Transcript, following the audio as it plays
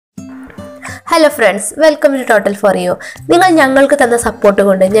Hello friends, welcome to Total for You. നിങ്ങൾ ഞങ്ങൾക്ക് തന്ന സപ്പോർട്ട്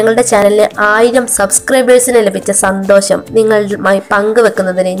കൊണ്ട് ഞങ്ങളുടെ ചാനലിന് 1000 സബ്സ്ക്രൈബേഴ്സിന് ലഭിച്ച സന്തോഷം നിങ്ങളുമായി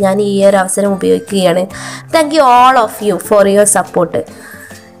പങ്കുവെക്കുന്നതിന് ഞാൻ ഈ ഒരു അവസരം ഉപയോഗിക്കുകയാണ്. Thank you all of you for your support.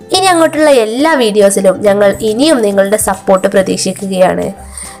 ഇനി അങ്ങോട്ടുള്ള എല്ലാ വീഡിയോസിലും ഞങ്ങൾ ഇനിയും നിങ്ങളുടെ സപ്പോർട്ട് പ്രതീക്ഷിക്കുകയാണ്.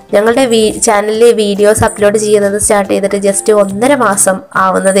 ഞങ്ങളുടെ ചാനലിലെ വീഡിയോസ് അപ്ലോഡ് ചെയ്യുന്നത് സ്റ്റാർട്ട് ചെയ്തിട്ട് ജസ്റ്റ് 1.5 മാസം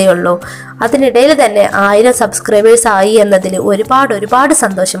ആവുന്നതേ ഉള്ളൂ. അതിനിടയിൽ തന്നെ 1000 സബ്സ്ക്രൈബേഴ്സ് ആയി എന്നതിൽ ഒരുപാട്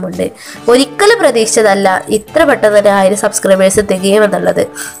സന്തോഷമുണ്ട്. ഒരിക്കലും പ്രതീക്ഷിച്ചതല്ല ഇത്ര പെട്ടെന്ന് 1000 സബ്സ്ക്രൈബേഴ്സ് തികയുമെന്നുള്ളത്.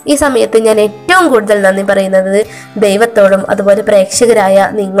 ഈ സമയത്ത് ഞാൻ ഏറ്റവും കൂടുതൽ നന്ദി പറയുന്നത് ദൈവത്തോടും അതുപോലെ പ്രേക്ഷകരായ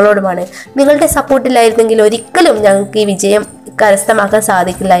നിങ്ങളോടുമാണ്. നിങ്ങളുടെ സപ്പോർട്ടില്ലായിരുന്നെങ്കിൽ ഒരിക്കലും ഞങ്ങൾക്ക് ഈ വിജയം കരസ്ഥമാക്കാൻ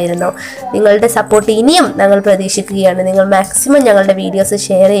സാധിക്കില്ലായിരുന്നു. നിങ്ങളുടെ സപ്പോർട്ട് ഇനിയും ഞങ്ങൾ പ്രതീക്ഷിക്കുകയാണ്. നിങ്ങൾ മാക്സിമം ഞങ്ങളുടെ വീഡിയോസ്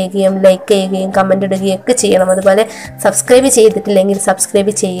ഷെയർ ചെയ്യുകയും ലൈക്ക് ചെയ്യുകയും കമൻ്റ് ഇടുകയും ഒക്കെ ചെയ്യണം. അതുപോലെ സബ്സ്ക്രൈബ് ചെയ്തിട്ടില്ലെങ്കിൽ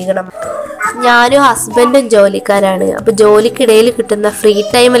സബ്സ്ക്രൈബ് ചെയ്യണം. ഞാനും ഹസ്ബൻഡും ജോലിക്കാരാണ്. അപ്പോൾ ജോലിക്കിടയിൽ കിട്ടുന്ന ഫ്രീ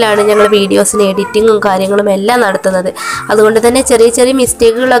ടൈമിലാണ് ഞങ്ങൾ വീഡിയോസിന് എഡിറ്റിങ്ങും കാര്യങ്ങളും എല്ലാം നടത്തുന്നത്. അതുകൊണ്ട് തന്നെ ചെറിയ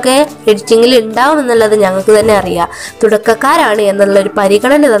മിസ്റ്റേക്കുകളൊക്കെ എഡിറ്റിങ്ങിൽ ഉണ്ടാവും എന്നുള്ളത് ഞങ്ങൾക്ക് തന്നെ അറിയാം. തുടക്കക്കാരാണ് എന്നുള്ളൊരു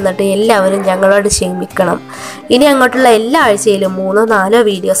പരിഗണന തന്നിട്ട് എല്ലാവരും ഞങ്ങളോട് ക്ഷമിക്കണം. ഇനി അങ്ങോട്ടുള്ള എല്ലാ ആഴ്ചയിലും 3-4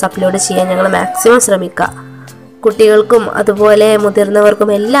 വീഡിയോസ് അപ്ലോഡ് ചെയ്യാൻ ഞങ്ങൾ മാക്സിമം ശ്രമിക്കാം. കുട്ടികൾക്കും അതുപോലെ മുതിർന്നവർക്കും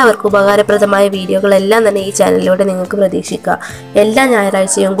എല്ലാവർക്കും ഉപകാരപ്രദമായ വീഡിയോകളെല്ലാം തന്നെ ഈ ചാനലിലൂടെ നിങ്ങൾക്ക് പ്രതീക്ഷിക്കാം. എല്ലാ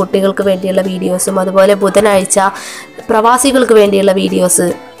ഞായറാഴ്ചയും കുട്ടികൾക്ക് വേണ്ടിയുള്ള വീഡിയോസും അതുപോലെ ബുധനാഴ്ച പ്രവാസികൾക്ക് വേണ്ടിയുള്ള വീഡിയോസ്,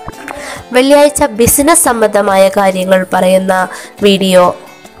 വെള്ളിയാഴ്ച ബിസിനസ് സംബന്ധമായ കാര്യങ്ങൾ പറയുന്ന വീഡിയോ,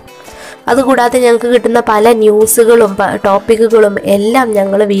 അതുകൂടാതെ ഞങ്ങൾക്ക് കിട്ടുന്ന പല ന്യൂസുകളും ടോപ്പിക്കുകളും എല്ലാം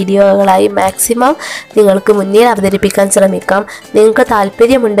ഞങ്ങൾ വീഡിയോകളായി മാക്സിമം നിങ്ങൾക്ക് അവതരിപ്പിക്കാൻ ശ്രമിക്കാം. നിങ്ങൾക്ക്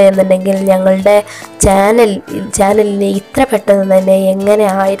താല്പര്യമുണ്ട് എന്നുണ്ടെങ്കിൽ ഞങ്ങളുടെ ചാനലിന് ഇത്ര പെട്ടെന്ന് തന്നെ എങ്ങനെ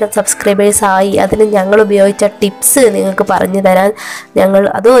 1000 സബ്സ്ക്രൈബേഴ്സ് ആയി അതിന് ഞങ്ങൾ ഉപയോഗിച്ച ടിപ്സ് നിങ്ങൾക്ക് പറഞ്ഞു തരാൻ ഞങ്ങൾ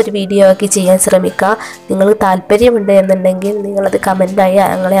അതും ഒരു വീഡിയോ ആക്കി ചെയ്യാൻ ശ്രമിക്കാം. നിങ്ങൾക്ക് താല്പര്യമുണ്ട് എന്നുണ്ടെങ്കിൽ നിങ്ങളത് കമൻ്റായി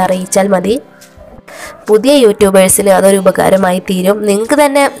ഞങ്ങളെ അറിയിച്ചാൽ മതി. പുതിയ യൂട്യൂബേഴ്സിന് അതൊരു ഉപകാരമായി തീരും. നിങ്ങൾക്ക്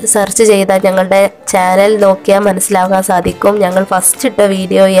തന്നെ സെർച്ച് ചെയ്താൽ ഞങ്ങളുടെ ചാനൽ നോക്കിയാൽ മനസ്സിലാക്കാൻ സാധിക്കും ഞങ്ങൾ ഫസ്റ്റ് ഇട്ട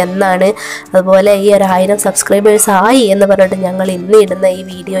വീഡിയോ എന്നാണ്, അതുപോലെ ഈ ഒരു 1000 സബ്സ്ക്രൈബേഴ്സ് ആയി എന്ന് പറഞ്ഞിട്ട് ഞങ്ങൾ ഇന്ന് ഇടുന്ന ഈ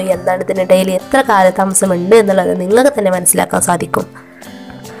വീഡിയോ എന്നാണ്, ഇതിനിടയിൽ എത്ര കാലതാമസമുണ്ട് എന്നുള്ളത് നിങ്ങൾക്ക് തന്നെ മനസ്സിലാക്കാൻ സാധിക്കും.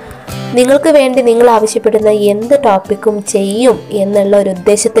 നിങ്ങൾക്ക് വേണ്ടി നിങ്ങൾ ആവശ്യപ്പെടുന്ന എന്ത് ടോപ്പിക്കും ചെയ്യും എന്നുള്ള ഒരു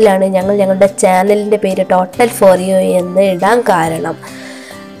ഉദ്ദേശത്തിലാണ് ഞങ്ങളുടെ ചാനലിൻ്റെ പേര് ടോട്ടൽ ഫോർ യു എന്ന് ഇടാൻ കാരണം.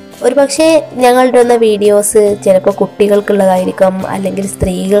 ഒരു പക്ഷേ ഞങ്ങളുടെ വീഡിയോസ് ചിലപ്പോൾ കുട്ടികൾക്കുള്ളതായിരിക്കാം, അല്ലെങ്കിൽ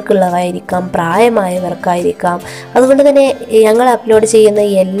സ്ത്രീകൾക്കുള്ളതായിരിക്കാം, പ്രായമായവർക്കായിരിക്കാം. അതുകൊണ്ട് തന്നെ ഞങ്ങൾ അപ്ലോഡ് ചെയ്യുന്ന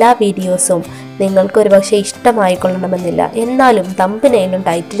എല്ലാ വീഡിയോസും നിങ്ങൾക്ക് ഒരു പക്ഷേ ഇഷ്ടമായിക്കൊള്ളണമെന്നില്ല. എന്നാലും തമ്പനെയിലും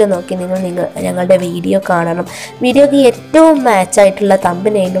ടൈറ്റിലും നോക്കി നിങ്ങൾ ഞങ്ങളുടെ വീഡിയോ കാണണം. വീഡിയോയ്ക്ക് ഏറ്റവും മാച്ചായിട്ടുള്ള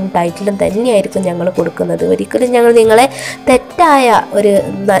തമ്പനെയിലും ടൈറ്റിലും തന്നെയായിരിക്കും ഞങ്ങൾ കൊടുക്കുന്നത്. ഒരിക്കലും ഞങ്ങൾ നിങ്ങളെ തെറ്റായ ഒരു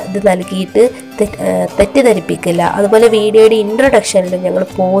ഇത് നൽകിയിട്ട് തെറ്റിദ്ധരിപ്പിക്കില്ല. അതുപോലെ വീഡിയോയുടെ ഇൻട്രൊഡക്ഷനിലും ഞങ്ങൾ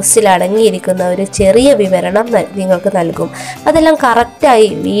പോസ്റ്റിൽ അടങ്ങിയിരിക്കുന്ന ഒരു ചെറിയ വിവരണം നിങ്ങൾക്ക് നൽകും. അതെല്ലാം കറക്റ്റായി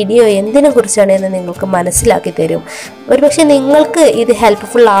വീഡിയോ എന്തിനെ കുറിച്ചാണ് എന്ന് നിങ്ങൾക്ക് മനസ്സിലാക്കി തരും. ഒരുപക്ഷെ നിങ്ങൾക്ക് ഇത്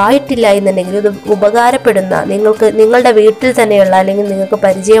ഹെൽപ്ഫുൾ ആയിട്ടില്ല എന്നുണ്ടെങ്കിൽ ഇത് ഉപകാരപ്പെടുന്ന നിങ്ങളുടെ വീട്ടിൽ തന്നെയുള്ള അല്ലെങ്കിൽ നിങ്ങൾക്ക്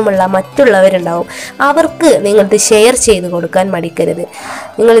പരിചയമുള്ള മറ്റുള്ളവരുണ്ടാവും, അവർക്ക് നിങ്ങളിത് ഷെയർ ചെയ്ത് കൊടുക്കാൻ മടിക്കരുത്.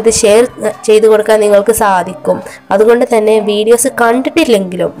 നിങ്ങളിത് ഷെയർ ചെയ്ത് കൊടുക്കാൻ നിങ്ങൾക്ക് സാധിക്കും. അതുകൊണ്ട് തന്നെ വീഡിയോസ്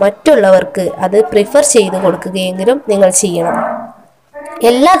കണ്ടിട്ടില്ലെങ്കിലും മറ്റുള്ളവർക്ക് അത് പ്രിഫർ ചെയ്ത് കൊടുക്കുകയെങ്കിലും നിങ്ങൾ ചെയ്യണം.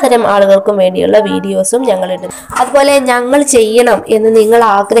 എല്ലാതരം ആളുകൾക്കും വേണ്ടിയുള്ള വീഡിയോസും ഞങ്ങൾ ഇടുന്നു. അതുപോലെ ഞങ്ങൾ ചെയ്യണം എന്ന് നിങ്ങൾ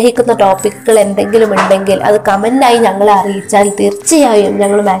ആഗ്രഹിക്കുന്ന ടോപ്പിക്കുകൾ എന്തെങ്കിലും ഉണ്ടെങ്കിൽ അത് കമൻ്റായി ഞങ്ങളെ അറിയിച്ചാൽ തീർച്ചയായും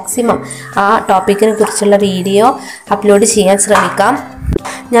ഞങ്ങൾ മാക്സിമം ആ ടോപ്പിക്കിനെ കുറിച്ചുള്ള വീഡിയോ അപ്ലോഡ് ചെയ്യാൻ ശ്രമിക്കാം.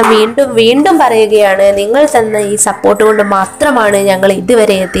 ഞാൻ വീണ്ടും പറയുകയാണ്, നിങ്ങൾ തന്ന ഈ സപ്പോർട്ട് കൊണ്ട് മാത്രമാണ് ഞങ്ങൾ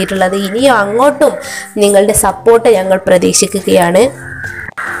ഇതുവരെ എത്തിയിട്ടുള്ളത്. ഇനിയും അങ്ങോട്ടും നിങ്ങളുടെ സപ്പോർട്ട് ഞങ്ങൾ പ്രതീക്ഷിക്കുകയാണ്.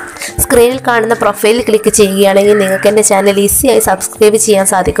 സ്ക്രീനിൽ കാണുന്ന പ്രൊഫൈലിൽ ക്ലിക്ക് ചെയ്യുകയാണെങ്കിൽ നിങ്ങൾക്ക് എൻ്റെ ചാനൽ ഈസിയായി സബ്സ്ക്രൈബ് ചെയ്യാൻ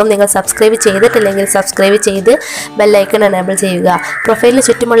സാധിക്കും. നിങ്ങൾ സബ്സ്ക്രൈബ് ചെയ്തിട്ടില്ലെങ്കിൽ സബ്സ്ക്രൈബ് ചെയ്ത് ബെല്ലൈക്കൺ എനേബിൾ ചെയ്യുക. പ്രൊഫൈലിന്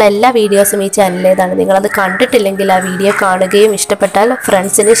ചുറ്റുമുള്ള എല്ലാ വീഡിയോസും ഈ ചാനലിലേതാണ്. നിങ്ങളത് കണ്ടിട്ടില്ലെങ്കിൽ ആ വീഡിയോ കാണുകയും ഇഷ്ടപ്പെട്ടാൽ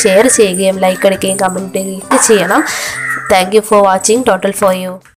ഫ്രണ്ട്സിന് ഷെയർ ചെയ്യുകയും ലൈക്ക് അടിക്കുകയും കമൻറ്റ് ചെയ്യുകയും ചെയ്യണം. Thank you for watching total for you.